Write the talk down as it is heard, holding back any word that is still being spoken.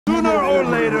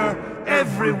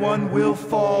everyone will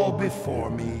fall before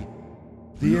me.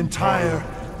 The entire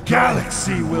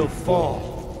galaxy will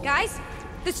fall. Guys,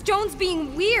 the stone's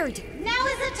being weird. Now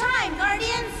is the time,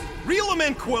 Guardians! Reel him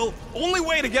in, Quill! Only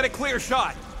way to get a clear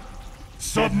shot.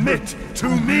 Submit to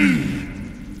me!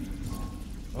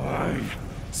 I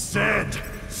said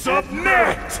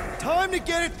submit! Time to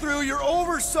get it through your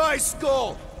oversized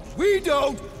skull! We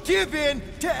don't give in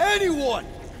to anyone!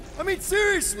 I mean,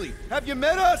 seriously, have you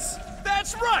met us?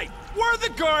 That's right! We're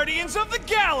the Guardians of the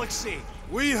Galaxy!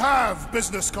 We have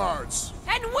business cards.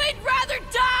 And we'd rather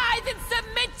die than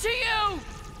submit to you!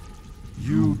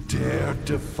 You dare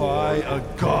defy a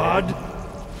god?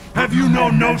 Have you no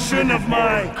notion of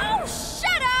my... Oh,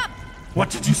 shut up! What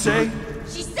did you say?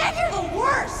 She said you're the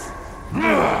worst!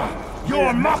 Ugh,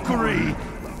 your mockery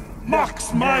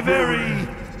mocks my very...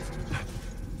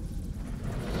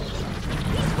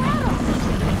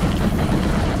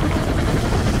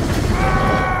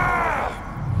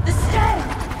 The stone!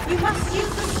 You must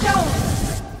use the stone!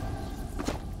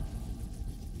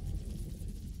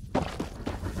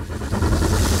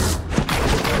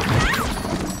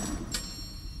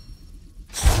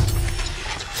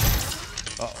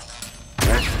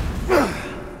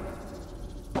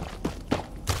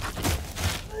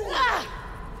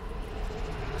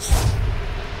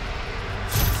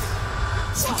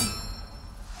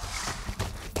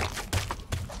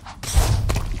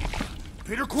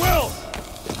 Peter Quill!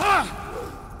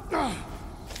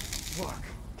 Look.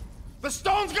 The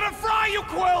stone's gonna fry you,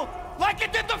 Quill! Like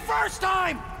it did the first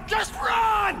time! Just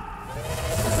run!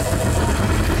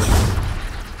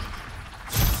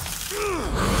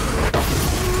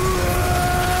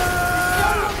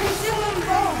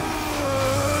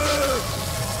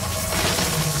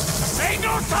 Ain't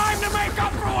no time to make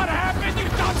up for what happened, you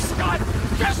dumb scut!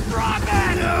 Just run,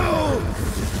 then! No!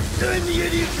 I'm the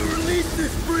idiot to release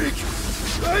this freak!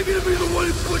 I'm gonna be the one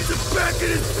who puts it back in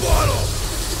his bottle!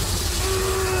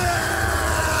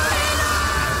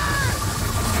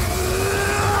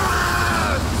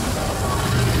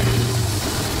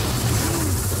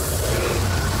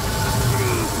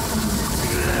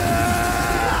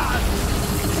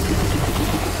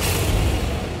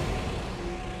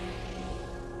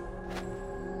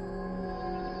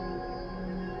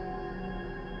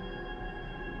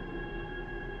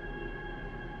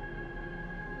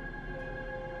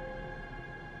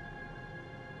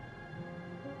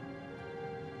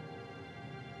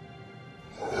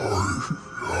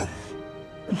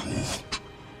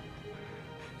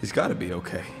 He's gotta be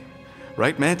okay.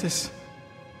 Right, Mantis?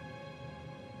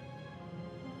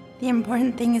 The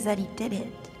important thing is that he did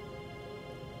it.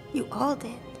 You all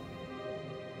did.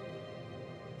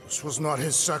 This was not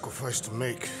his sacrifice to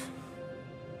make.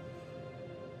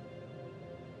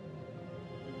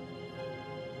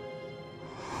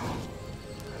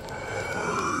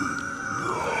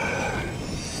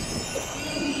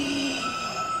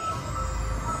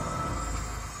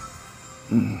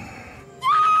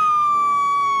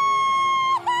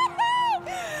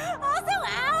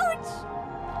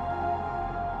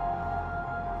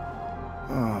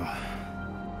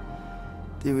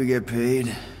 Did we get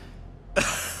paid?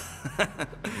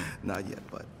 Not yet,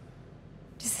 but...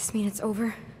 Does this mean it's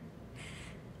over?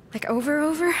 Like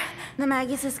over? The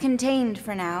Magus is contained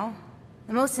for now.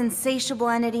 The most insatiable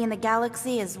entity in the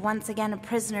galaxy is once again a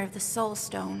prisoner of the Soul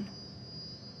Stone.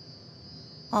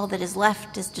 All that is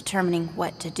left is determining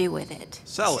what to do with it.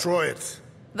 Sell it. Destroy it.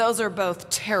 Those are both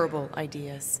terrible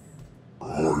ideas.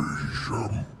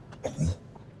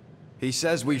 He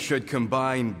says we should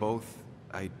combine both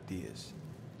ideas.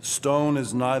 Stone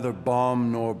is neither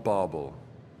bomb nor bauble,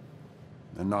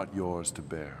 and not yours to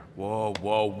bear. Whoa,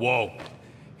 whoa, whoa.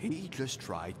 He just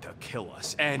tried to kill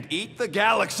us and eat the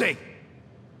galaxy!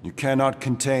 You cannot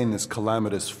contain this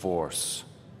calamitous force.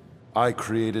 I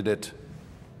created it.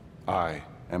 I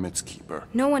am its keeper.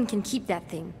 No one can keep that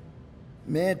thing.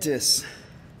 Mantis.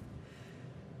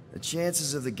 The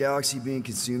chances of the galaxy being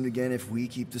consumed again if we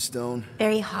keep the stone?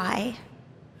 Very high.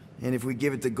 And if we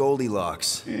give it to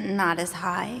Goldilocks? Not as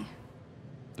high.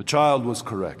 The child was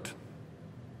correct.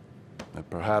 That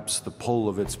perhaps the pull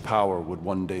of its power would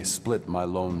one day split my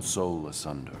lone soul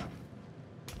asunder.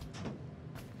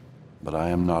 But I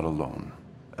am not alone.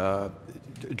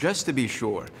 Just to be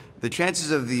sure, the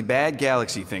chances of the bad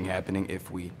galaxy thing happening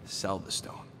if we sell the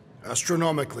stone.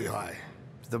 Astronomically high.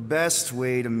 The best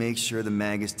way to make sure the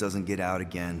Magus doesn't get out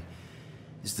again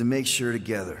is to make sure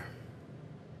together.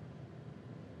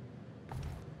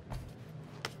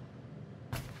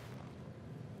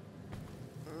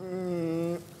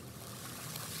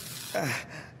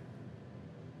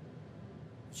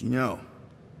 You know,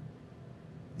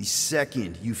 the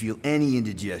second you feel any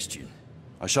indigestion,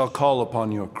 I shall call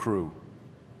upon your crew,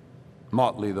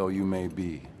 motley though you may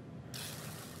be.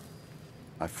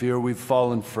 I fear we've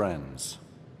fallen friends.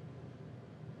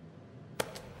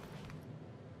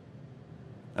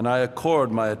 And I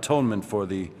accord my atonement for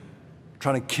the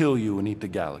trying to kill you and eat the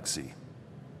galaxy.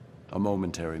 A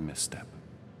momentary misstep.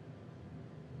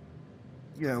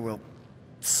 Yeah, well,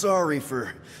 sorry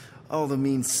for all the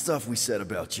mean stuff we said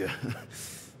about you.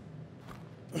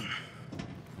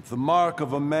 If the mark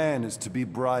of a man is to be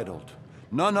bridled,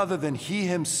 none other than he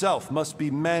himself must be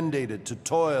mandated to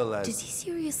toil as... Does he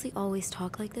seriously always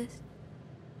talk like this?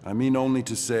 I mean only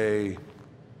to say...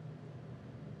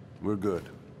 we're good.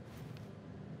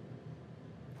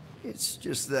 It's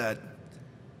just that...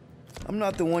 I'm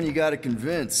not the one you gotta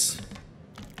convince.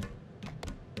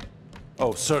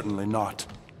 Oh, certainly not.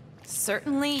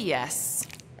 Certainly, yes.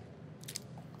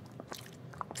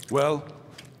 Well...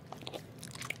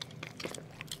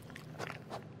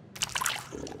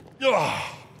 Ugh.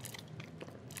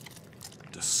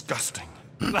 Disgusting.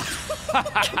 Okay,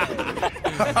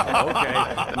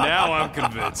 now I'm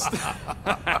convinced.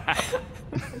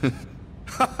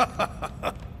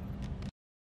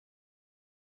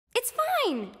 It's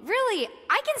fine! Really,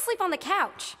 I can sleep on the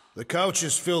couch. The couch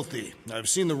is filthy. I've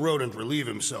seen the rodent relieve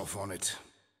himself on it.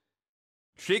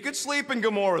 She could sleep in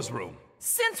Gamora's room.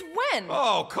 Since when?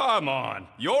 Oh, come on.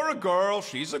 You're a girl,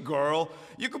 she's a girl.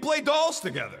 You could play dolls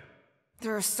together.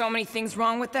 There are so many things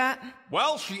wrong with that.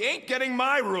 Well, she ain't getting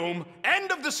my room.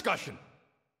 End of discussion.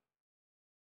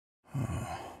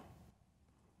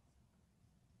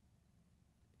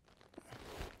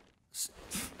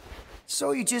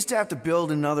 So you just have to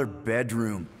build another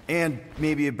bedroom, and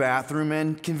maybe a bathroom,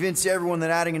 and convince everyone that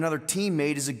adding another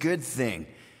teammate is a good thing.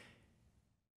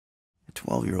 A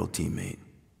 12-year-old teammate.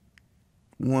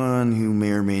 One who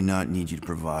may or may not need you to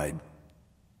provide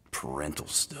parental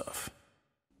stuff.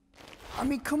 I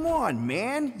mean, come on,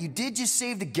 man. You did just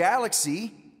save the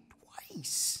galaxy.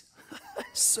 Twice.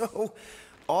 So,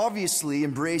 obviously,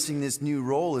 embracing this new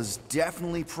role is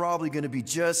definitely probably gonna be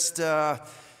just,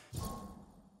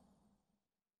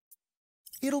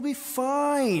 it'll be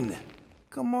fine.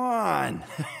 Come on.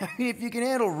 I mean, if you can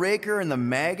handle Raker and the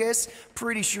Magus,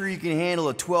 pretty sure you can handle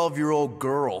a 12-year-old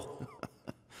girl.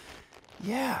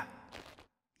 Yeah.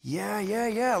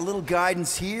 Yeah. A little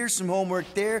guidance here, some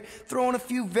homework there, throw in a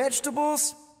few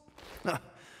vegetables.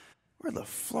 Where the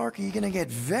flark are you gonna get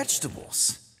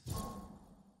vegetables?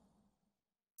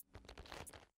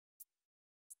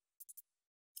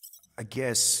 I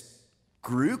guess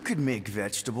Groot could make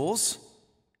vegetables.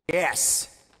 Yes,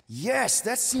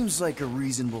 that seems like a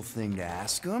reasonable thing to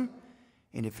ask him.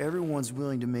 And if everyone's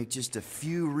willing to make just a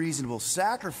few reasonable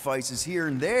sacrifices here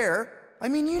and there, I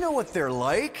mean, you know what they're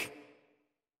like.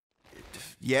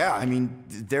 Yeah, I mean,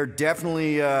 they're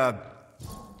definitely,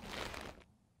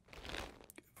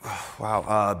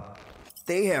 wow,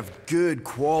 they have good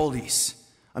qualities.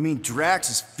 I mean,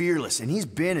 Drax is fearless, and he's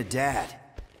been a dad.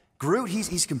 Groot,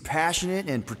 he's compassionate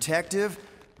and protective.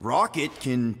 Rocket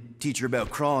can teach her about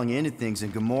crawling into things,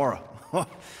 and Gamora.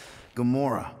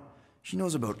 Gamora. She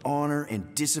knows about honor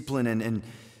and discipline and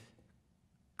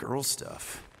girl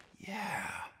stuff. Yeah.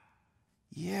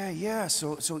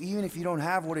 So even if you don't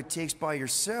have what it takes by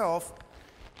yourself,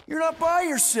 you're not by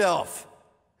yourself.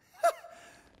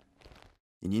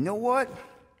 And you know what?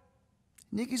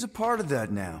 Nikki's a part of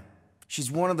that now.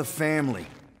 She's one of the family.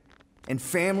 And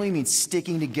family means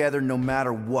sticking together no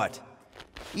matter what.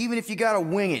 Even if you gotta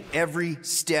wing it every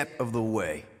step of the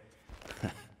way.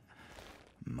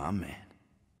 My man.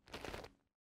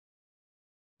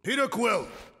 Peter Quill!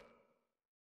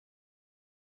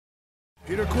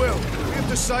 Peter Quill, we have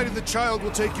decided the child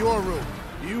will take your room.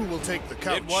 You will take the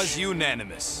couch. It was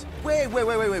unanimous. Wait,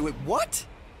 what?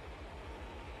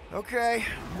 Okay,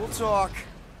 we'll talk.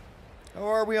 How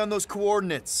are we on those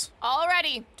coordinates?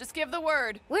 Already, just give the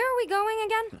word. Where are we going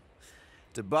again?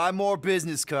 To buy more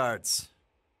business cards.